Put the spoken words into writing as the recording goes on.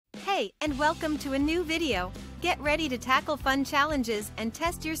Hi, and welcome to a new video. Get ready to tackle fun challenges and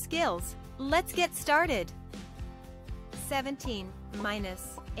test your skills. Let's get started. 17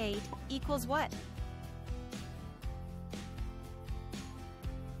 minus 8 equals what?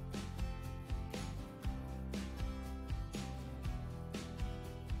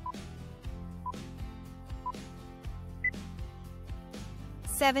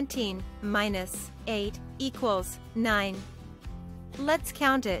 Seventeen minus 8 equals 9. Let's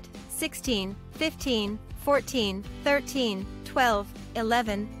count it. 16, 15, 14, 13, 12,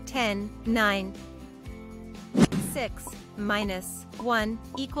 11, 10, 9. 6 minus 1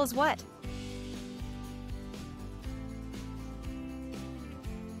 equals what?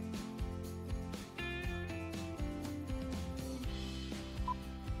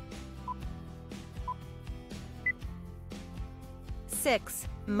 Six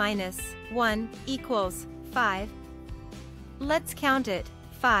minus 1 equals 5. Let's count it.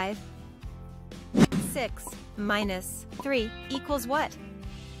 5. 6 minus 3 equals what?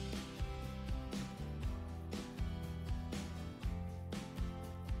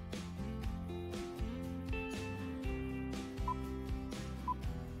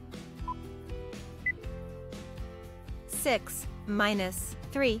 Six minus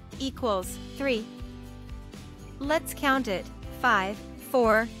 3 equals 3. Let's count it. 5,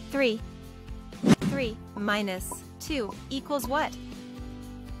 4, 3. 3 minus 2 equals what?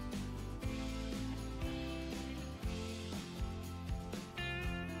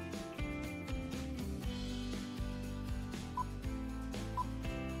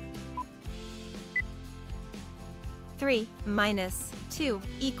 Three minus 2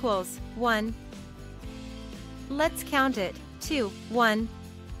 equals 1. Let's count it. 2, 1.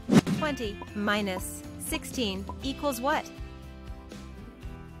 20 minus 16 equals what?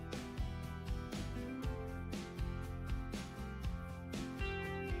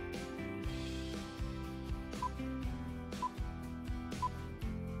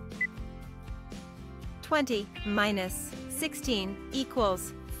 Twenty minus 16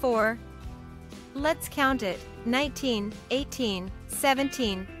 equals 4. Let's count it. 19, 18,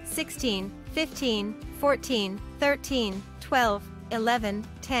 17, 16, 15, 14, 13, 12, 11,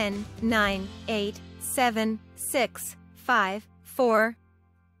 10, 9, 8, 7, 6, 5, 4.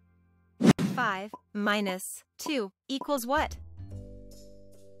 5 minus 2 equals what?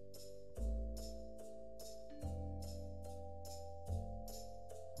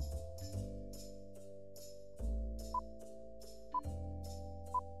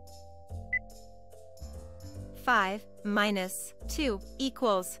 Five minus 2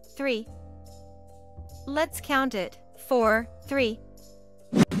 equals 3. Let's count it. 4, 3.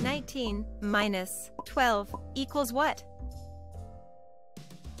 19 minus 12 equals what?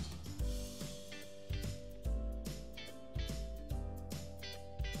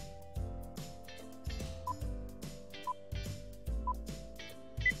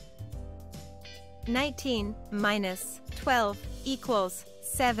 Nineteen minus 12 equals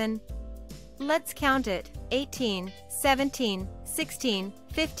 7. Let's count it. 18, 17, 16,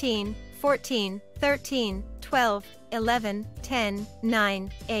 15, 14, 13, 12, 11, 10,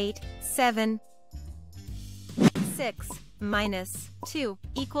 9, 8, 7. 6 minus 2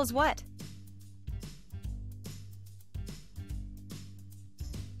 equals what?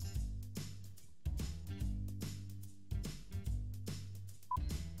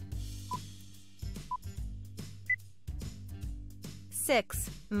 Six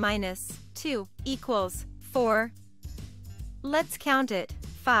minus 2 equals 4. Let's count it.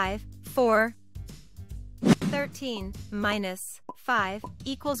 5, 4. 13 minus 5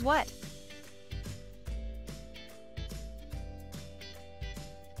 equals what?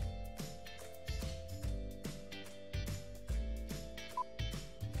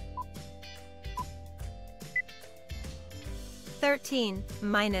 Thirteen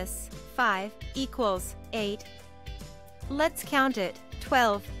minus 5 equals 8. Let's count it.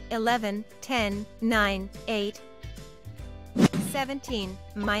 12, 11, 10, 9, 8. 17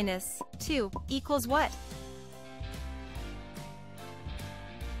 minus 2 equals what?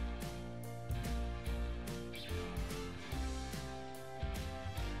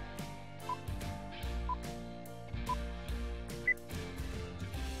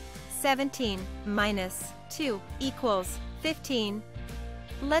 Seventeen minus 2 equals 15.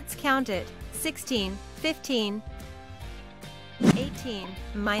 Let's count it. 16, 15. 18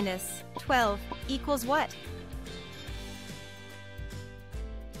 minus 12 equals what?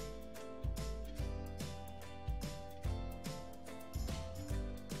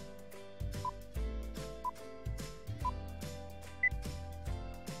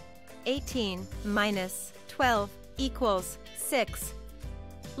 Eighteen minus 12 equals 6.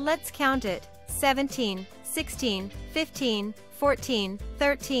 Let's count it. 17, 16, 15, 14,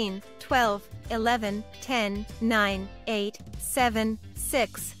 13, 12, 11, 10, 9, 8, 7,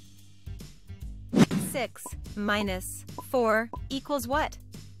 6. 6 minus 4 equals what?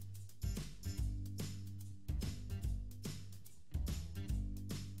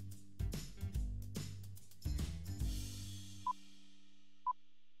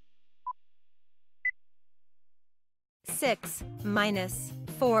 Six minus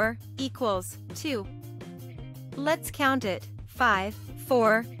 4 equals 2. Let's count it. 5,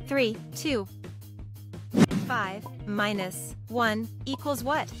 4, 3, 2. 5 minus 1 equals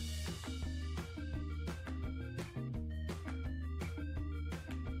what?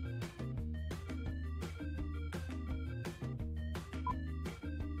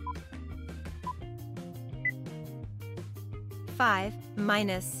 Five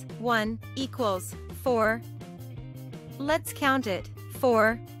minus 1 equals 4. Let's count it.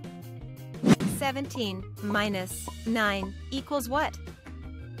 4. 17 minus 9 equals what?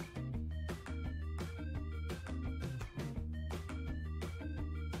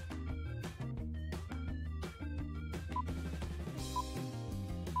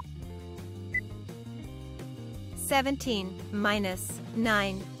 Seventeen minus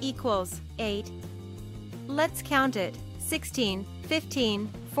 9 equals 8. Let's count it. 16, 15,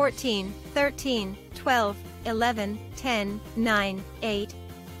 14, 13, 12, 11, 10, 9, 8.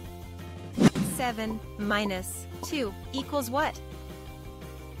 7 minus 2 equals what?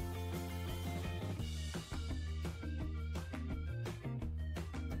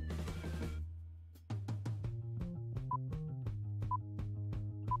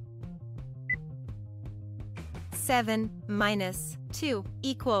 Seven minus 2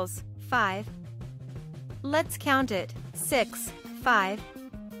 equals 5. Let's count it. 6, 5.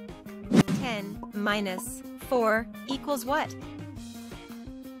 10 minus 4 equals what?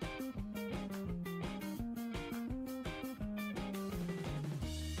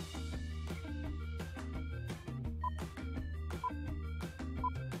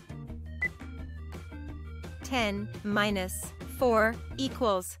 Ten minus 4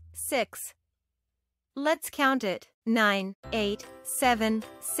 equals 6. Let's count it. 9, 8, 7,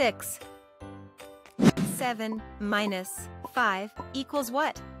 6. 7 minus 5 equals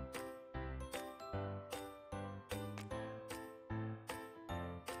what?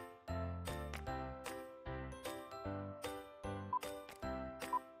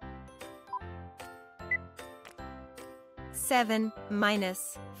 Seven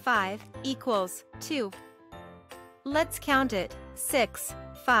minus 5 equals 2. Let's count it. 6,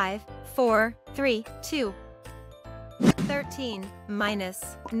 5, 4, 3, 2. 13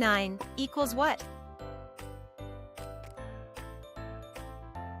 minus 9 equals what?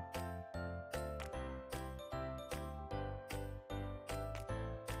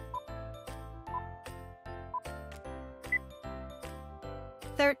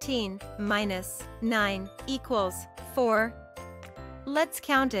 Thirteen minus 9 equals 4. Let's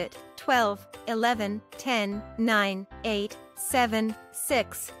count it. 12, 11, 10, 9, 8, 7,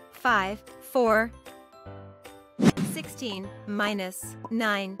 6, 5, 4. 16 minus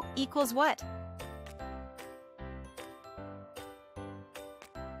 9 equals what?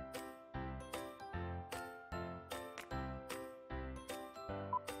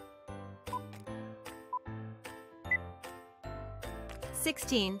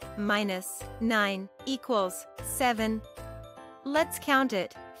 Sixteen minus 9 equals 7. Let's count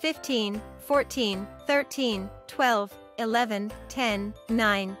it. 15, 14, 13, 12, 11, 10,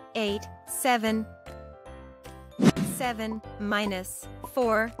 9, 8, 7. 7 minus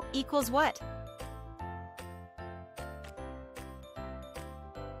 4 equals what?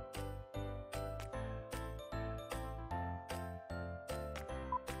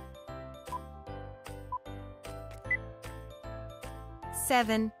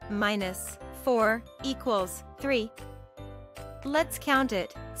 Seven minus 4 equals 3. Let's count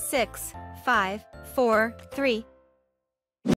it. 6, 5, 4, 3,